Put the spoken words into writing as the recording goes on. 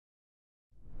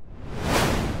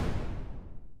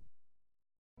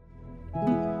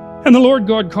And the Lord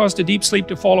God caused a deep sleep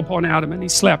to fall upon Adam, and he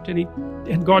slept,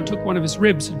 and God took one of his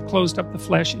ribs and closed up the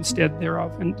flesh instead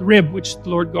thereof. And the rib which the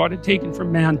Lord God had taken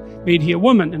from man made he a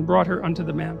woman, and brought her unto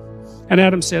the man. And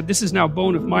Adam said, This is now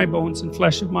bone of my bones and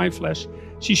flesh of my flesh.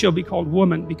 She shall be called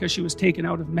woman, because she was taken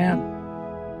out of man.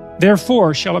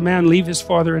 Therefore shall a man leave his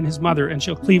father and his mother, and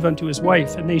shall cleave unto his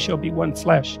wife, and they shall be one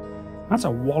flesh. That's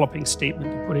a walloping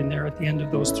statement to put in there at the end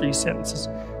of those 3 sentences.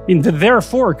 I mean, the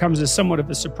therefore comes as somewhat of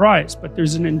a surprise, but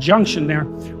there's an injunction there.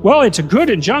 Well, it's a good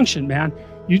injunction, man.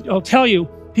 I'll tell you,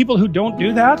 people who don't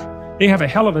do that, they have a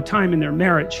hell of a time in their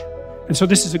marriage. And so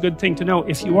this is a good thing to know.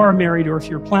 If you are married, or if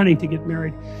you're planning to get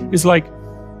married, is like,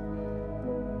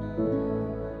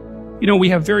 you know, we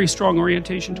have very strong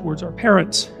orientation towards our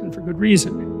parents, and for good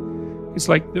reason. It's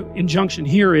like the injunction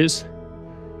here is,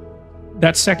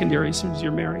 that's secondary as soon as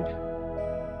you're married.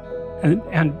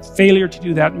 And failure to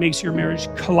do that makes your marriage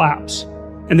collapse.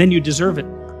 And then you deserve it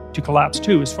to collapse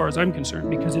too, as far as I'm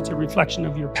concerned, because it's a reflection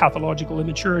of your pathological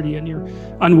immaturity and your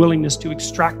unwillingness to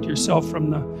extract yourself from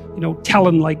the, you know,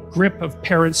 talon-like grip of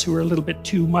parents who are a little bit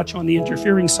too much on the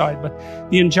interfering side. But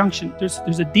the injunction,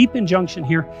 there's a deep injunction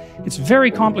here. It's very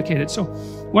complicated. So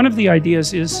one of the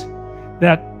ideas is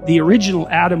that the original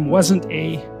Adam wasn't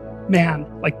a man,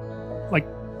 like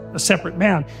a separate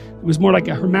man. It was more like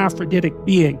a hermaphroditic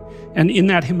being. And in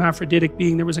that hermaphroditic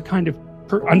being, there was a kind of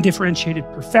undifferentiated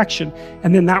perfection.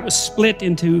 And then that was split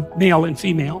into male and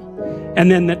female. And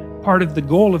then that part of the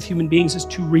goal of human beings is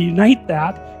to reunite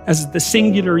that as the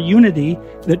singular unity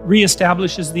that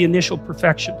reestablishes the initial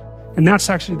perfection. And that's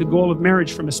actually the goal of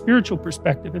marriage from a spiritual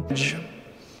perspective.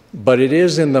 But it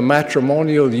is in the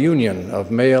matrimonial union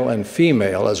of male and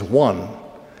female as one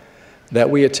that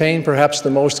we attain perhaps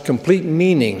the most complete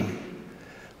meaning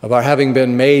of our having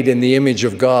been made in the image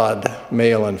of God,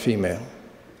 male and female.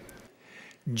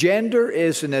 Gender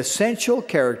is an essential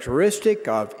characteristic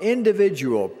of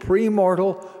individual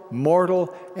premortal,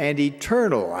 mortal, and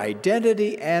eternal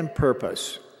identity and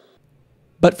purpose.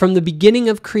 But from the beginning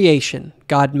of creation,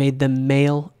 God made them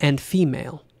male and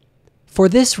female. For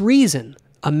this reason,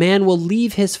 a man will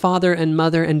leave his father and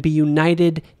mother and be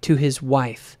united to his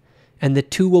wife, and the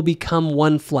two will become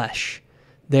one flesh.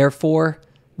 Therefore,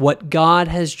 what God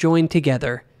has joined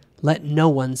together, let no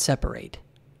one separate.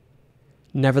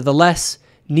 Nevertheless,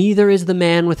 neither is the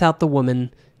man without the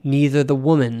woman, neither the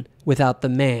woman without the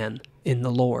man in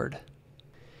the Lord.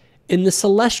 In the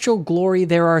celestial glory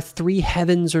there are 3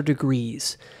 heavens or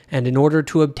degrees, and in order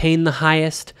to obtain the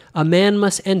highest, a man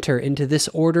must enter into this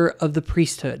order of the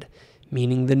priesthood,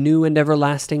 meaning the new and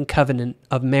everlasting covenant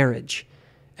of marriage.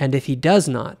 And if he does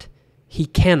not, he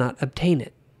cannot obtain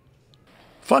it.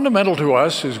 Fundamental to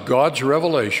us is God's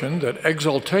revelation that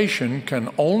exaltation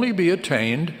can only be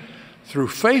attained through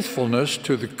faithfulness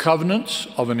to the covenants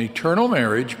of an eternal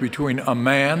marriage between a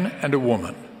man and a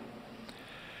woman.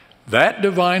 That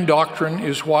divine doctrine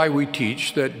is why we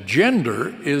teach that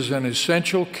gender is an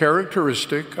essential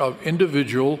characteristic of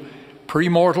individual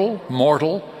premortal,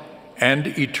 mortal, and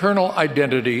eternal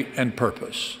identity and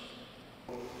purpose.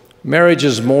 Marriage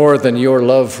is more than your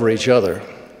love for each other.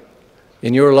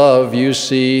 In your love, you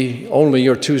see only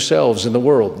your 2 selves in the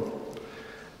world.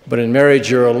 But in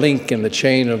marriage, you're a link in the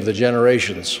chain of the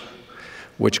generations,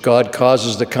 which God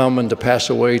causes to come and to pass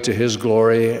away to his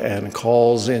glory and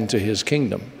calls into his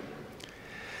kingdom.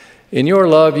 In your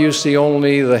love, you see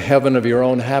only the heaven of your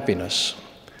own happiness.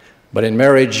 But in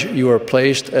marriage, you are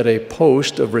placed at a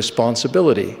post of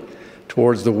responsibility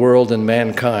towards the world and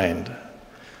mankind.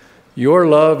 Your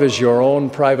love is your own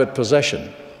private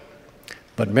possession,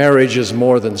 but marriage is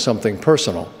more than something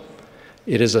personal.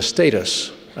 It is a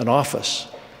status, an office.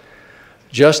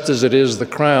 Just as it is the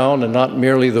crown and not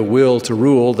merely the will to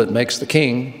rule that makes the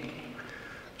king,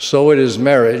 so it is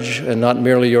marriage and not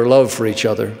merely your love for each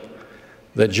other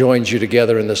that joins you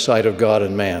together in the sight of God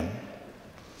and man.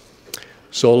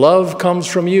 So love comes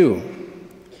from you,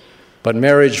 but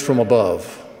marriage from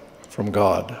above, from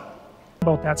God.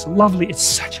 About that's lovely. It's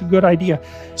such a good idea.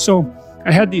 So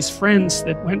I had these friends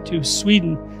that went to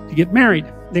Sweden to get married.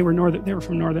 They were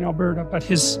from northern Alberta, but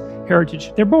his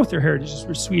heritage, their heritages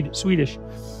were Swedish.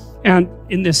 And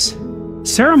in this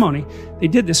ceremony, they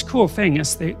did this cool thing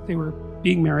as they were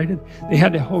being married, and they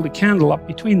had to hold a candle up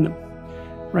between them,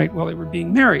 right, while they were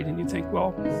being married. And you think,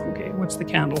 well, okay, what's the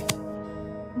candle?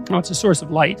 Well, it's a source of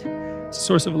light. It's a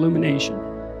source of illumination,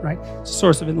 right? It's a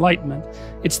source of enlightenment.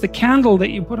 It's the candle that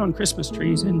you put on Christmas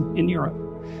trees in Europe.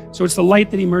 So it's the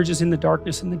light that emerges in the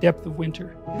darkness in the depth of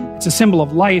winter. It's a symbol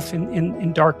of life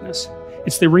in darkness.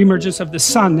 It's the reemergence of the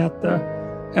sun at the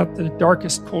at the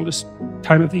darkest, coldest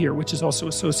time of the year, which is also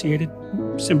associated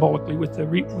symbolically with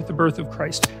the birth of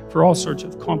Christ for all sorts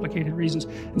of complicated reasons.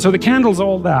 And so the candle's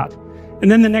all that. And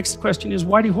then the next question is,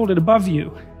 why do you hold it above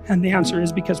you? And the answer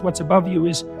is because what's above you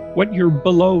is what you're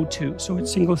below to. So it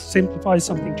simplifies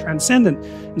something transcendent.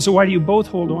 And so why do you both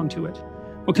hold on to it?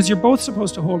 Well, because you're both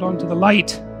supposed to hold on to the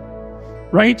light,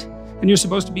 right? And you're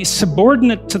supposed to be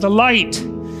subordinate to the light.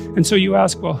 And so you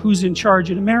ask, well, who's in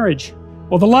charge in a marriage?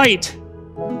 Well, the light.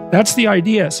 That's the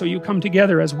idea. So you come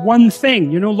together as one thing.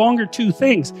 You're no longer two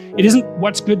things. It isn't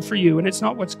what's good for you, and it's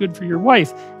not what's good for your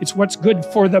wife. It's what's good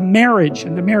for the marriage.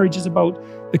 And the marriage is about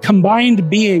the combined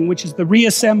being, which is the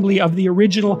reassembly of the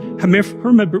original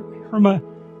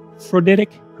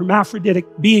hermaphroditic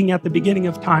being at the beginning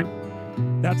of time.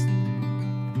 That's.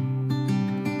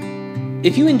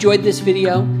 If you enjoyed this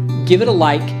video, give it a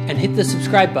like and hit the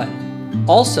subscribe button.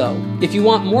 Also, if you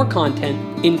want more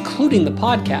content, including the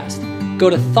podcast, go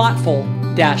to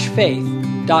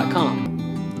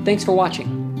thoughtful-faith.com. Thanks for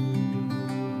watching.